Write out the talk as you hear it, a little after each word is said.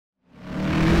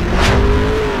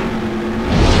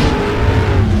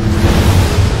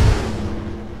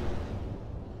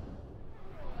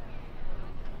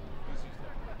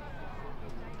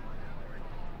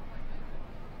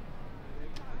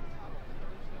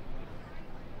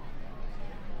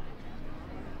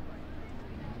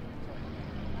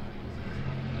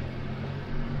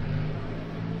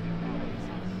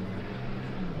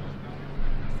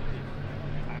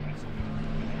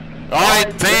All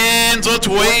right, fans, let's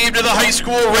wave to the High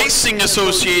School Racing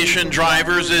Association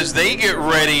drivers as they get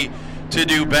ready to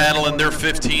do battle in their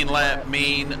 15-lap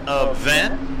main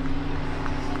event.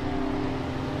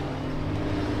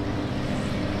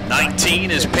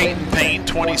 19 is Peyton Payne,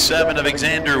 27 of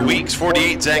Alexander Weeks,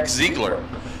 48 Zach Ziegler,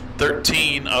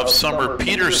 13 of Summer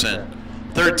Peterson,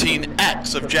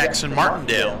 13X of Jackson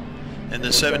Martindale, and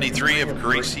the 73 of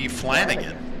Gracie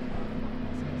Flanagan.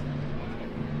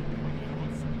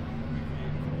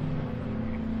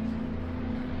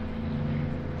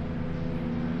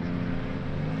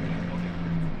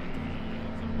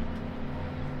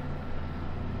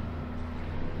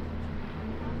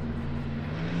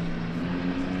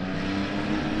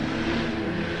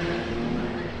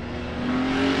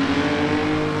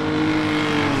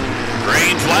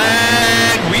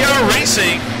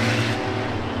 Racing.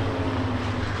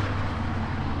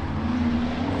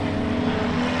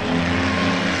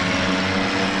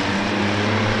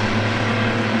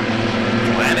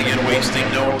 Flanagan wasting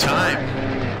no time.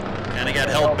 Kind of got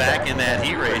held back in that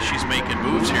heat race. She's making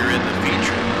moves here in the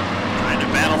feature. Trying to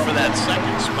battle for that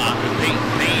second spot with Peyton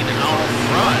Payne out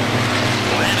front.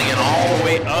 Flanagan all the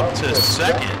way up to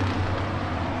second.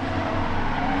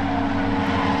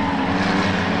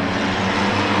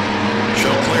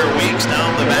 Weeks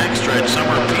down the backstretch.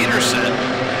 Summer Peterson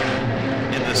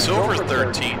in the silver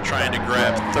 13 trying to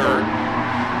grab third.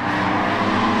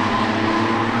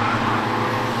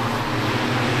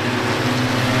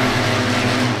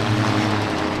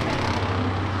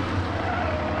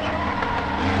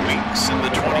 Weeks in the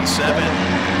 27.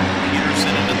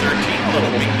 Peterson in the 13, a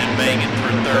little beating and banging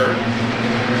for third.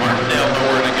 Martindale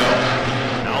nowhere to go.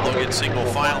 Now they'll get single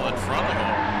file in front of them.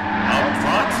 Up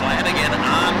front, Flanagan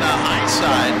on the high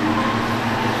side.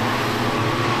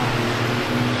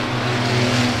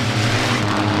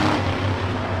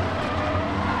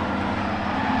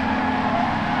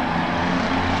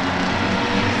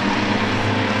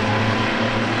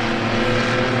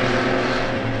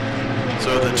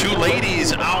 So the two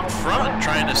ladies out front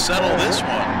trying to settle this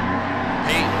one.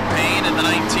 Peyton Payne in the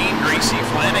 19, Gracie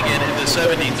Flanagan in the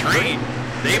 73.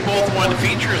 They both won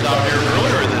features out here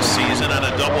earlier this season on a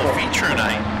double feature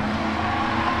night.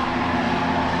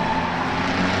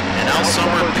 And now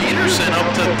Summer Peterson up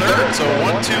to third, so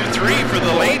 1, 2, 3 for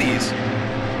the ladies.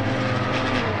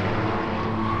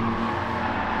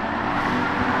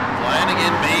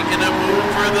 Flanagan making a move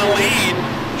for the lead.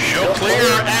 Show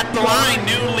clear at the line,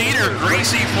 new leader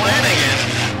Gracie Flanagan.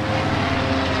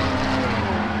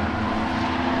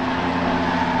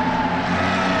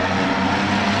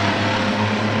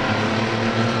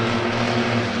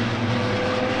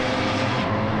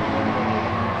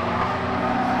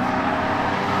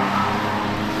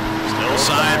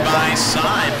 Side by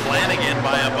side, Flanagan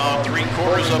by about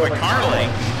 3/4 of a car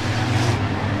length.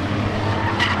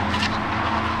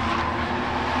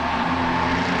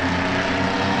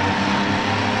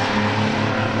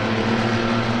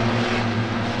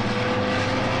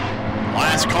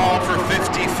 Last call for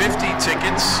 50-50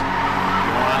 tickets.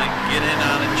 You want to get in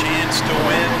on a chance to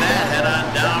win that, head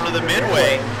on down to the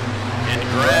Midway and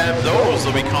grab those.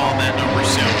 They'll be calling that number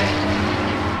soon.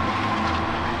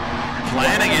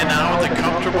 Flanagan now with a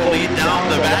comfortable lead down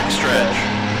the backstretch.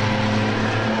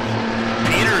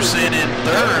 Peterson in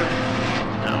third.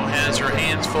 Now has her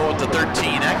hands full with the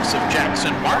 13X of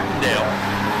Jackson Martindale.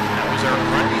 That was our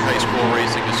Grundy High School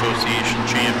Racing Association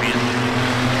champion.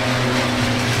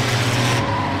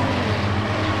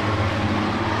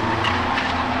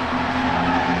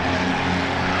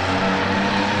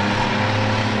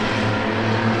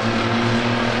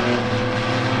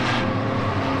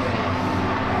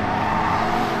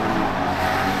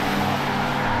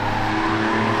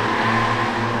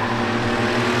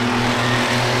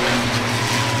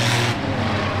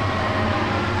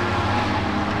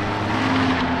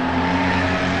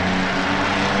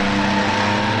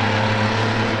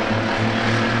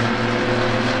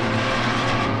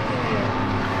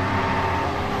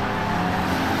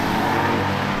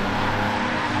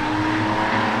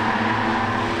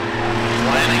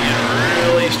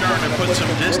 Put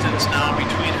some distance now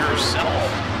between herself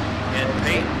and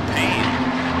Peyton Payne.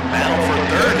 Battle for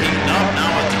third, heating up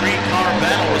now a 3-car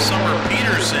battle with Summer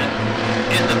Peterson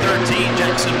in the 13,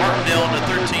 Jackson Martindale in the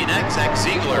 13X, Zach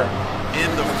Ziegler in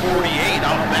the 48,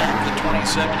 out back the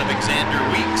 27 of Alexander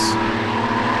Weeks.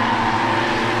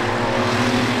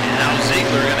 And now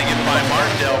Ziegler going to get by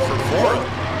Martindale for fourth.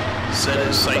 Set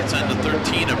his sights on the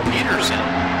 13 of Peterson.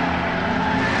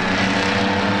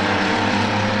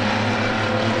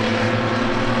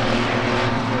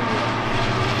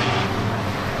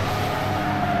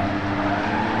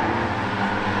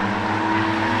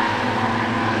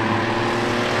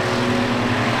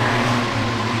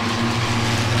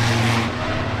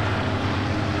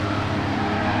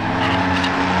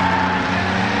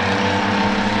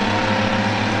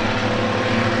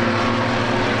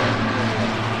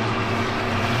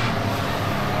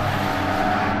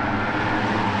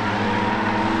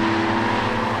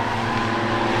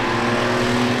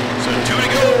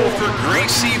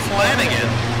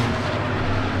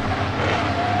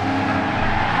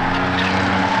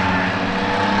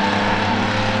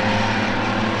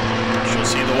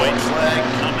 the white flag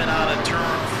coming out of turn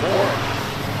 4.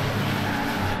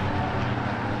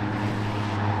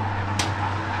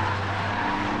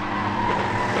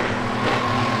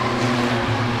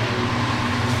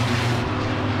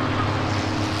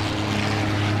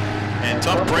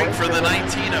 Tough break for the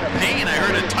 19 of Payne. I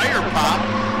heard a tire pop.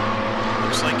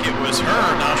 Looks like it was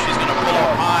her. Now she's going to pull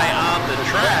up high on the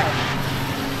track.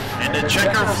 And the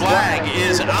checker flag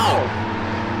is out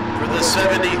for the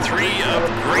 73 of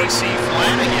Gracie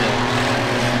Flanagan.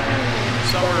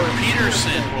 Summer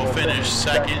Peterson will finish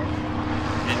second.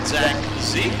 And Zach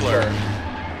Ziegler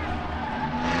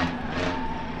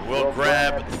will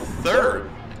grab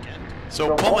third.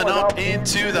 So pulling up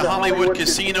into the Hollywood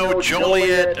Casino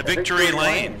Joliet Victory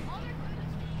Lane.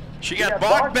 She got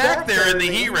bogged back there in the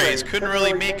heat race. Couldn't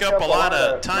really make up a lot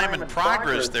of time and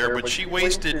progress there, but she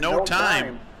wasted no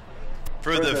time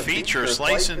for the feature,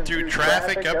 slicing through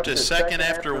traffic up to second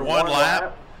after one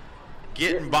lap,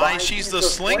 getting by. She's the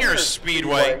Slinger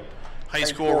Speedway High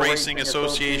School Racing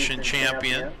Association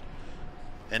champion.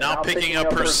 And now picking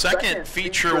up her second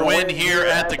feature win here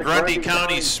at the Grundy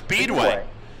County Speedway.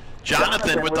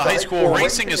 Jonathan with the High School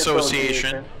Racing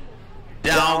Association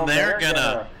down there,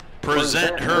 gonna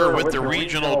present her with the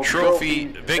regional trophy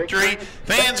victory.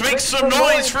 Fans, make some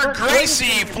noise for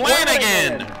Gracie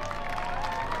Flanagan.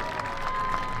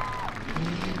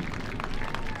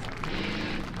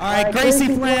 All right,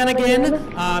 Gracie Flanagan,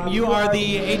 you are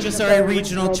the HSRA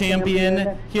regional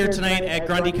champion here tonight at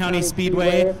Grundy County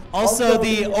Speedway. Also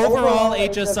the overall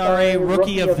HSRA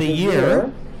Rookie of the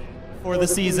Year for the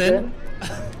season.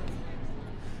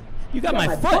 You got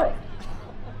my foot.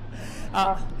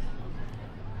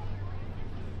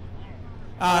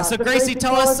 So Gracie,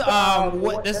 tell us,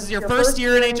 this is your first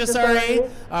year in HSRA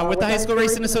with the High School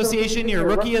Racing Association. You're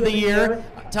Rookie of the Year.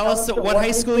 Tell us what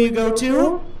high school you go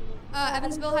to.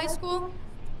 Evansville High School.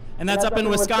 And that's up in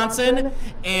Wisconsin.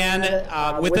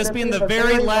 And with this being the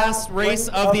very last race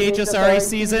of the HSRA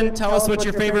season, tell us what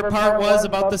your favorite part was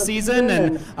about the season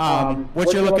and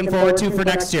what you're looking forward to for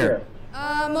next year.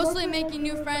 Mostly making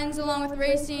new friends along with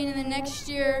racing, and then next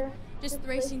year, just the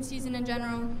racing season in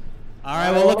general. All right,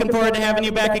 well, looking forward to having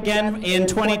you back again in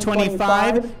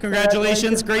 2025.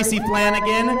 Congratulations, Gracie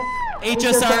Flanagan,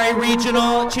 HSRA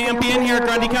Regional Champion here at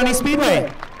Grundy County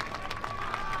Speedway.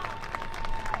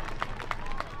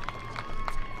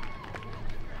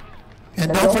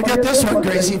 And don't forget this one,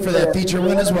 Gracie, for that feature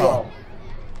win as well.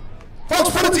 Folks,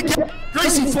 put it together,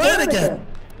 Gracie Flanagan.